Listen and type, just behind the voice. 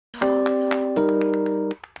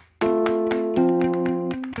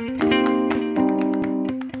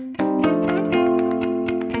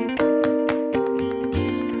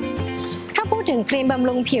ถึงครีมบำ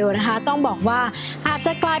รุงผิวนะคะต้องบอกว่าอาจจ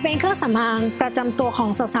ะกลายเป็นเครื่องสำอางประจำตัวของ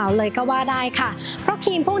สาวๆเลยก็ว่าได้ค่ะเพราะค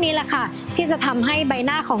รีมพวกนี้แหละค่ะที่จะทำให้ใบห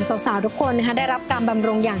น้าของสาวๆทุกคนนะคะได้รับการบำ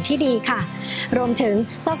รุงอย่างที่ดีค่ะรวมถึง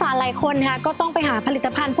สาวๆหลายคนนะคะก็ต้องไปหาผลิต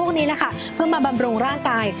ภัณฑ์พวกนี้แหละค่ะเพื่อมาบำรุงร่าง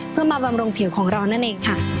กายเพื่อมาบำรุงผิวของเรานั่นเอง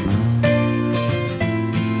ค่ะ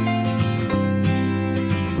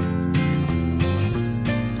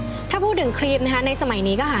พูดถึงครีมนะคะในสมัย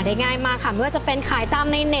นี้ก็หาได้ง่ายมากค่ะไม่ว่าจะเป็นขายตาม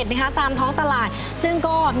ในเน็ตนะคะตามท้องตลาดซึ่ง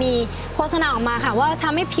ก็มีโฆษณาออกมาค่ะว่าท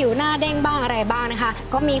ำให้ผิวหน้าเด้งบ้างอะไรบ้างนะคะ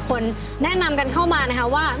ก็มีคนแนะนำกันเข้ามานะคะ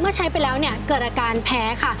ว่าเมื่อใช้ไปแล้วเนี่ยเกิดอาการแพ้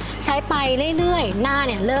ค่ะใช้ไปเรื่อยๆหน้า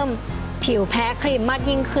เนี่ยเริ่มผิวแพ้ครีมมาก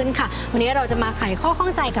ยิ่งขึ้นค่ะวันนี้เราจะมาไขข้อข้อ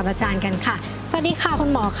งใจกับอาจารย์กันค่ะสวัสดีค่ะคุ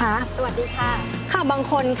ณหมอคะสวัสดีค่ะค่ะบาง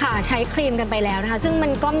คนค่ะใช้ครีมกันไปแล้วนะคะซึ่งมั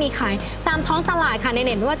นก็มีขายตามท้องตลาดค่ะในเ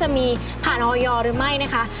น็ตไม่ว่าจะมีผ่านอย.หรือไม่น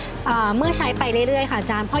ะคะเมื่อใช้ไปเรื่อยๆค่ะอา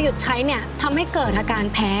จารย์พอหยุดใช้เนี่ยทำให้เกิดอาการ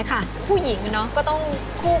แพ้ค่ะผู้หญิงเนาะก็ต้อง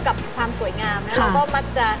คู่กับความสวยงามนะเราก็มัก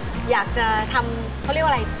จะอยากจะทำเขาเรียกว่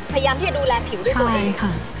าอะไรพยายามที่จะดูแลผิวด้วยตัวเอง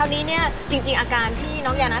คราวนี้เนี่ยจริงๆอาการที่น้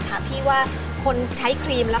องยานะถามพี่ว่าคนใช้ค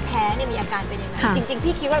รีมแล้วแพ้เนี่ยมีอาการเป็นยังไงจริงๆ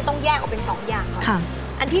พี่คิดว่าเราต้องแยกออกเป็น2 อย่างก่อน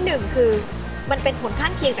อันที่1คือมันเป็นผลข้า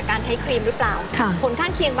งเคียงจากการใช้ครีมหรือเปล่าผลข้า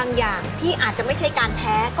งเคียงบางอย่างที่อาจจะไม่ใช่การแ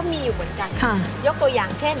พ้ก็มีอยู่เหมือนกันยกตัวอย่าง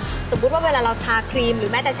เช่นสมมุติว่าเวลาเราทาครีมหรื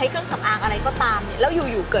อแม้แต่ใช้เครื่องสำอางอะไรก็ตามเนี่ยแล้ว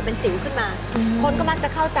อยู่ๆเกิดเป็นสิวขึ้นมาคนก็มักจะ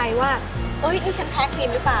เข้าใจว่าเอ้ยนี่ฉันแพ้ครีม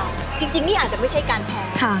หรือเปล่าจริงๆนี่อาจจะไม่ใช่การแพ้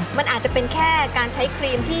มันอาจจะเป็นแค่การใช้ค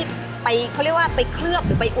รีมที่ไปเขาเรียกว่าไปเคลือบห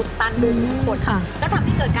รือไปอุดตันโดยขนแล้วทำใ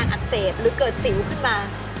ห้เกิดการอักเสบหรือเกิดสิวขึ้นมา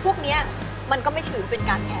พวกนี้มันก็ไม่ถือเป็น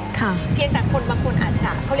การแพ้เพียงแต่คนบางคนอาจจ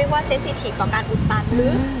ะเขาเรียกว่าเซนซิทีฟต่อการอุดตันหรื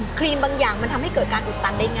อครีมบางอย่างมันทำให้เกิดการอุดตั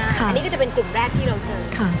นได้ง่ายอันนี้ก็จะเป็นกลุ่มแรกที่เราเจอ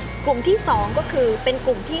กลุ่มที่2ก็คือเป็นก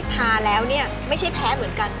ลุ่มที่ทาแล้วเนี่ยไม่ใช่แพ้เหมื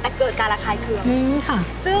อนกันแต่เกิดการระคายเคือง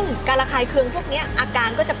ซึ่งการระคายเคืองพวกนี้อาการ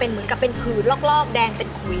ก็จะเป็นเหมือนกับเป็นผื่นลอกๆแดงเป็น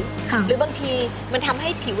ขุยหรือบางทีมันทำให้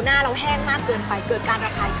ผิวหน้าเราแห้งมากเกินไปเกิดการร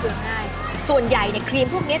ะคายเคืองง่ายส่วนใหญ่เนี่ยครีม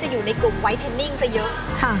พวกนี้จะอยู่ในกลุ่มไวท์เทนนิ่งซะเยอะ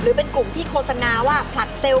หรือเป็นกลุ่มที่โฆษณาว่าผลัด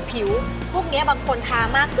เซลล์ผิวพวกนี้บางคนทา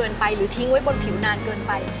มากเกินไปหรือทิ้งไว้บนผิวนานเกินไ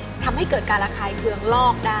ปทำให้เกิดการระคายเคืองลอ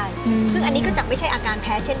กได้ซึ่งอันนี้ก็จะไม่ใช่อาการแ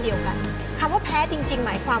พ้เช่นเดียวกันคำว่าแพ้จริงๆห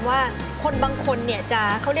มายความว่าคนบางคนเนี่ยจะ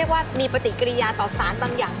เขาเรียกว่ามีปฏิกิริยาต่อสารบา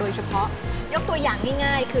งอย่างโดยเฉพาะยกตัวอย่าง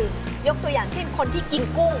ง่ายๆคือยกตัวอย่างเช่นคนที่กิน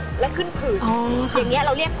กุ้งแล้วขึ้นผื่นอย่างเงี้ยเร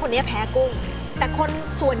าเรียกคนนี้แพ้กุ้งแต่คน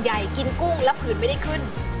ส่วนใหญ่กินกุ้งแล้วผื่นไม่ได้ขึ้น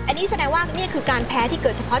อันนี้แสดงว่านี่คือการแพ้ที่เ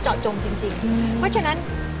กิดเฉพาะเจาะจงจริงๆเพราะฉะนั้น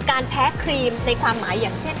การแพ้ครีมในความหมายอย่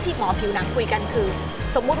างเช่นที่หมอผิวหนังคุยกันคือ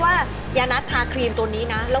สมมุติว่ายานัดทาครีมตัวนี้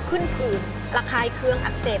นะแล้วขึ้นผื่นระคายเคือง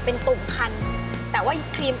อักเสบเป็นตุ่มคันแต่ว่า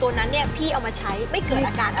ครีมตัวนั้นเนี่ยพี่เอามาใช้ไม่เกิด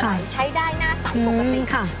อาการอะไรใช้ได้หน้าใสปกติ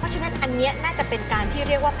เพราะฉะนั้นอันนี้น่าจะเป็นการที่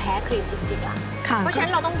เรียกว่าแพ้ครีมจริงๆล่ะเพราะฉะนั้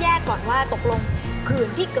นเราต้องแยกก่อนว่าตกลงผื่น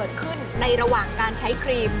ที่เกิดขึ้นในระหว่างการใช้ค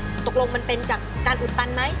รีมตกลงมันเป็นจากการอุดตัน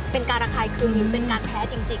ไหมเป็นการระคายเคืองหรือเป็นการแพ้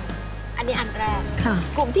จริงๆอันนี้อันแรก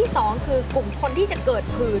กลุ่มที่2คือกลุ่มคนที่จะเกิด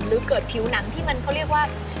ผื่นหรือเกิดผิวหนังที่มันเขาเรียกว่า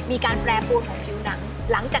มีการแปรปรวนของผิวหนัง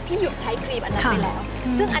หลังจากที่หยุดใช้ครีมอันนั้นไปแล้ว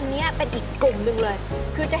ซึ่งอันนี้เป็นอีกกลุ่มหนึ่งเลย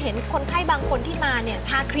คือจะเห็นคนไข้บางคนที่มาเนี่ย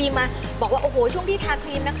ทาครีมมาบอกว่าโอ้โหช่วงที่ทาค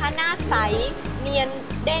รีมนะคะหน้าใสเนียน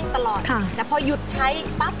เด้งตลอดแต่พอหยุดใช้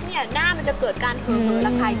ปั๊บเนี่ยหน้ามันจะเกิดการเห่อร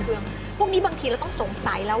ะคายเคืองพวกนี้บางทีเราต้องสง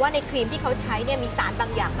สัยแล้วว่าในครีมที่เขาใช้เนี่ยมีสารบา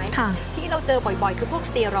งอย่างไหมที่เราเจอบ่อยๆคือพวก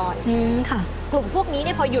สเตียรอยด์กลุ่มพวกนี้เ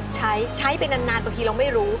นี่ยพอหยุดใช้ไปนานๆบางทีเราไม่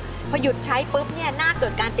รู้พอหยุดใช้ปุ๊บเนี่ยหน้าเกิ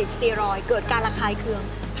ดการติดสเตียรอยด์เกิดการระคายเคือง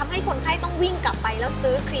ทำให้คนไข้ต้องวิ่งกลับไปแล้ว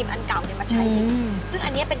ซื้อครีมอันเก่าเนี่ยมาใช้อีกซึ่งอั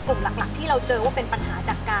นนี้เป็นกลุ่มหลักๆที่เราเจอว่าเป็นปัญหา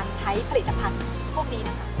จากการใช้ผลิตภัณฑ์พวกนี้น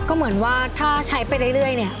ะคะก็เหมือนว่าถ้าใช้ไปเรื่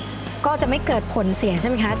อยๆเนี่ยก็จะไม่เกิดผลเสียใช่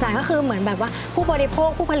ไหมคะอาจารย์ก็คือเหมือนแบบว่าผู้บริโภค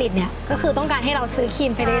ผู้ผลิตเนี่ยก็คือต้องการให้เราซื้อครี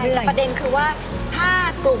มไปเรื่อยๆประเด็นคือว่าถ้า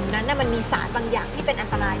กลุ่มนั้นมันมีสารบางอย่างที่เป็นอัน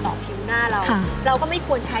ตรายต่อผิวหน้าเราก็ไม่ค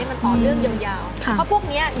วรใช้มันต่อเนื่องยาวๆเพราะพวก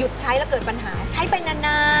นี้หยุดใช้แล้วเกิดปัญหาใช้ไปน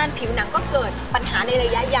านๆผิวหนังก็เกิดปัญหาในร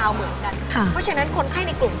ะยะยาวเหมือนกันเพราะฉะนั้นคนไข้ใ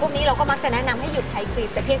นกลุ่มพวกนี้เราก็มักจะแนะนำให้หยุดใช้ครีม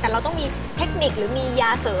แต่เพียงแต่เราต้องมีเทคนิคหรือมีย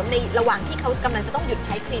าเสริมในระหว่างที่เขากำลังจะต้องหยุดใ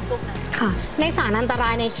ช้ครีมพวกนั้นในสารอันตรา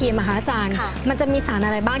ยในครีมอาจารย์มันจะมีสารอ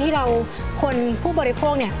ะไรบ้างที่เราคนผู้บริโภ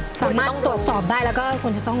คเนี่ยสามารถตรวจสอบได้แล้วก็ค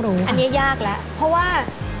วรจะต้องรู้อันนี้ยากแล้วเพราะว่า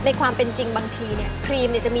ในความเป็นจริงบางทีเนี่ยครีม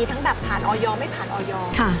เนี่ยจะมีทั้งแบบผ่านอย.ไม่ผ่านอย.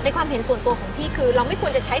ในความเห็นส่วนตัวของพี่คือเราไม่คว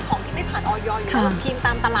รจะใช้ของที่ไม่ผ่านอย.อยู่แล้วพิมพ์ต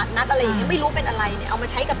ามตลาดนัดอะไรอย่างเงี้ยไม่รู้เป็นอะไรเนี่ยเอามา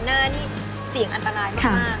ใช้กับหน้านี่เสี่ยงอันตราย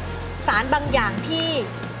มากๆสารบางอย่างที่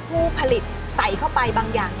ผู้ผลิตใส่เข้าไปบาง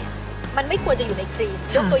อย่างเนี่ยมันไม่ควรจะอยู่ในครีม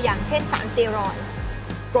ยกตัวอย่างเช่นสารสเตียรอยด์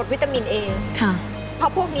กรดวิตามิน A เพร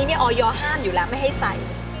าะพวกนี้เนี่ยอย.ห้ามอยู่แล้วไม่ให้ใส่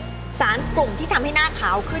สารกลุ่มที่ทำให้หน้าข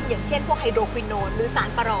าวขึ้นอย่างเช่นพวกไฮโดรควินอนหรือสาร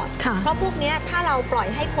ประหลอดเพราะพวกนี้ถ้าเราปล่อย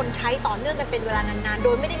ให้คนใช้ต่อเนื่องกันเป็นเวลานานๆโด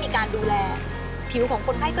ยไม่ได้มีการดูแลผิวของค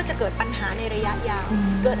นไข้ก็จะเกิดปัญหาในระยะยาว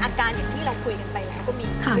เกิดอาการอย่างที่เราคุยกันไปแล้วก็มี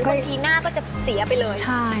บางทีหน้าก็จะเสียไปเลยใ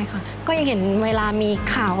ช่ค่ะก็ยังเห็นเวลามี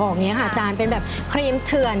ข่าวออกเนี้ยค่ะอาจารย์เป็นแบบครีมเ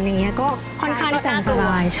ถื่อนอย่างเงี้ยก็ค่อนข้างจะอันตร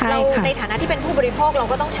ายใช่ค่ะในฐานะที่เป็นผู้บริโภคเรา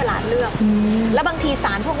ก็ต้องฉลาดเลือกและบางทีส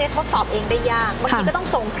ารพวกนี้ทดสอบเองได้ยากบางทีก็ต้อง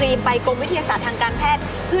ส่งครีมไปกรมวิทยาศาสตร์ทางการแพทย์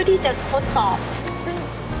เพื่อที่จะทดสอบซึ่ง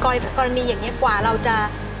กรณีอย่างนี้กว่าเราจะ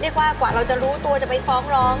เรียกว่ากว่าเราจะรู้ตัวจะไปฟ้อง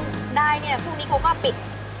ร้องได้เนี่ยพวกนี้เขาก็ปิด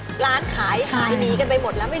ร้านขายหนีกันไปหม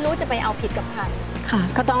ดแล้วไม่รู้จะไปเอาผิดกับใครค่ะ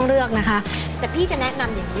ก็ต้องเลือกนะคะแต่พี่จะแนะน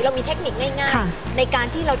ำอย่างนี้เรามีเทคนิคง่ายๆในการ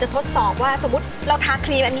ที่เราจะทดสอบว่าสมมติเราทาค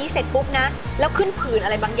รีมอันนี้เสร็จปุ๊บนะแล้วขึ้นผื่นอะ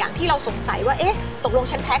ไรบางอย่างที่เราสงสัยว่าเอ๊ะตกลง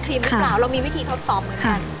ฉันแพ้ครีมหรือเปล่าเรามีวิธีทดสอบเหมือน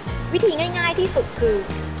กันวิธีง่ายๆที่สุดคือ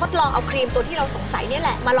ทดลองเอาครีมตัวที่เราสงสัยนี่แห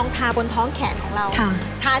ละมาลองทาบนท้องแขนของเรา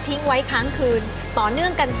ทาทิ้งไว้ค้างคืนต่อเนื่อ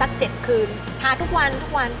งกันสัก7 คืนทาทุก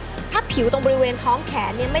วันถ้าผิวตรงบริเวณท้องแข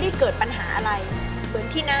นเนี่ยไม่ได้เกิดปัญหาอะไรเหมือน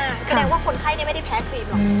ที่หน้าแสดงว่าคนไข้เนี่ยไม่ได้แพ้ครีม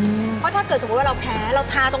หรอกเพราะถ้าเกิดสมมติว่าเราแพ้เรา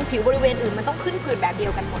ทาตรงผิวบริเวณอื่นมันต้องขึ้นผื่นแบบเดีย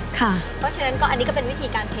วกันหมดเพราะฉะนั้นก็อันนี้ก็เป็นวิธี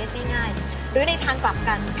การเทสง่ายๆหรือในทางกลับ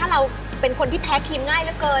กันถ้าเราเป็นคนที่แพ้ครีมง่ายเห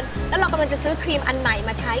ลือเกินแล้วเรากำลังจะซื้อครีมอันใหม่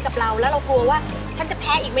มาใช้กับเราแล้วเรากลัวว่าฉันจะแ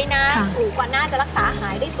พ้อีกไม่นานหรือกว่าหน้าจะรักษาหา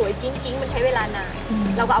ยได้สวยกิ้งมันใช้เวลานาน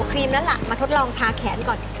เราก็เอาครีมนั้นแหละมาทดลองทาแขน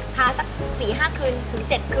ก่อนทาสัก 4-5 คืนถึง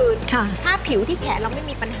 7 คืนถ้าผิวที่แขนเราไม่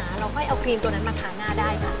มีปัญหาเราค่อยเอาครีมตัวนั้นมาทาหน้าได้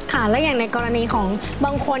ค่ะค่ะและอย่างในกรณีของบ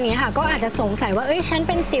างคนเนี่ยค่ะก็อาจจะสงสัยว่าเอ้ยฉันเ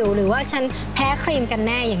ป็นสิวหรือว่าฉันแพ้ครีมกันแ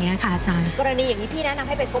น่อย่างเงี้ยค่ะอาจารย์กรณีอย่างนี้พี่แนะนำ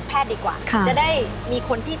ให้ไปพบแพทย์ดีกว่าจะได้มี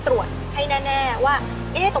คนที่ตรวจให้แน่ๆว่า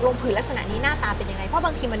ตกลงผื่นลักษณะนี้หน้าตาเป็นยังไงเพราะบ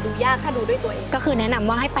างทีมันดูยากถ้าดูด้วยตัวเองก็คือแนะนำ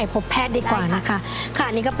ว่าให้ไปพบแพทย์ดีกว่านะคะค่ะ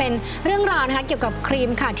นี่ก็เป็นเรื่องราวนะคะเกี่ยวกับครีม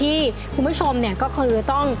ค่ะที่คุณผู้ชมเนี่ยก็คือ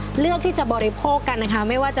ต้องเลือกที่จะบริโภคกันนะคะ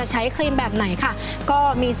ไม่ว่าจะใช้ครีมแบบไหนค่ะก็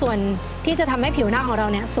มีส่วนที่จะทำให้ผิวหน้าของเรา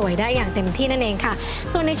เนี่ยสวยได้อย่างเต็มที่นั่นเองค่ะ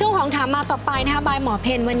ส่วนในช่วงของถามมาต่อไปนะคะบายหมอเพ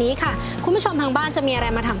นวันนี้ค่ะคุณผู้ชมทางบ้านจะมีอะไร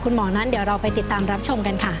มาถามคุณหมอนั้นเดี๋ยวเราไปติดตามรับชม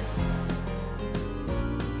กันค่ะ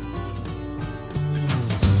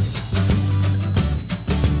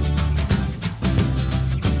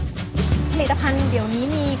ผลิตภัณฑ์เดี๋ยวนี้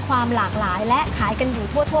มีความหลากหลายและขายกันอยู่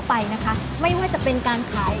ทั่วไปนะคะไม่ว่าจะเป็นการ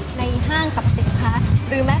ขายในห้างสรรพสินค้า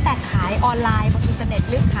หรือแม้แต่ขายออนไลน์บนอินเทอร์เน็ต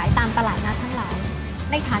หรือขายตามตลาดนัดทั้งหลาย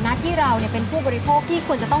ในฐานะที่เราเนี่ยเป็นผู้บริโภคที่ค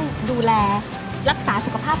วรจะต้องดูแลรักษา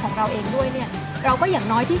สุขภาพของเราเองด้วยเนี่ยเราก็อย่าง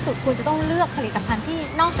น้อยที่สุดควรจะต้องเลือกผลิตภัณฑ์ที่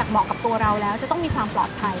นอกจากเหมาะกับตัวเราแล้วจะต้องมีความปลอ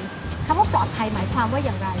ดภัยคำว่าปลอดภัยหมายความว่าอ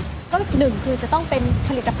ย่างไรก็1คือจะต้องเป็นผ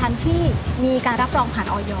ลิตภัณฑ์ที่มีการรับรองผ่าน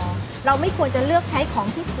อย.เราไม่ควรจะเลือกใช้ของ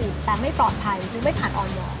ที่ถูกแต่ไม่ปลอดภัยหรือไม่ผ่านอ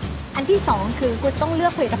ย.อันที่2คือควรต้องเลือ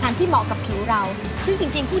กผลิตภัณฑ์ที่เหมาะกับผิวเราซึ่งจ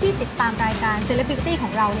ริงๆผู้ที่ติดตามรายการ CelebBeauty ขอ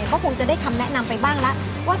งเราเนี่ยก็คงจะได้คำแนะนำไปบ้างละ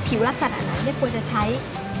ว่าผิวลักษณะไหนเนี่ยควรจะใช้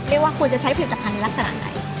เรียกว่าควรจะใช้ผลิตภัณฑ์ในลักษณะไหน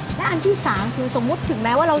และอันที่3คือสมมุติถึงแ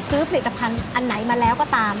ม้ว่าเราซื้อผลิตภัณฑ์อันไหนมาแล้วก็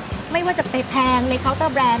ตามไม่ว่าจะไปแพงในเคาน์เตอ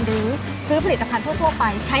ร์แบรนด์หรือซื้อผลิตภัณฑ์ทั่วๆไป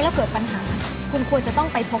ใช้แล้วเกิดปัญหาคุณควรจะต้อง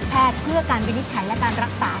ไปพบแพทย์เพื่อการวินิจฉัยและการรั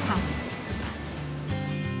กษาค่ะ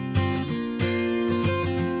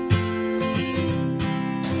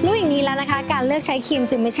รู้อย่างนี้แล้วนะคะการเลือกใช้ครีม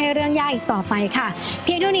จึงไม่ใช่เรื่องยากอีกต่อไปค่ะเ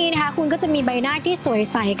พียงเท่านี้นะคะคุณก็จะมีใบหน้าที่สวย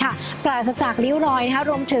ใสค่ะปราศจากริ้วรอยนะคะ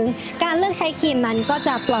รวมถึงการเลือกใช้ครีมนั้นก็จ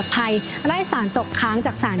ะปลอดภัยไร้สารตกค้างจ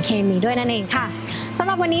ากสารเคมีด้วยนั่นเองค่ะสำห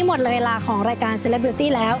รับวันนี้หมดเวลาของรายการ CelebBeauty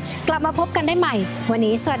แล้วกลับมาพบกันได้ใหม่วัน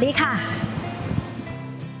นี้สวัสดีค่ะ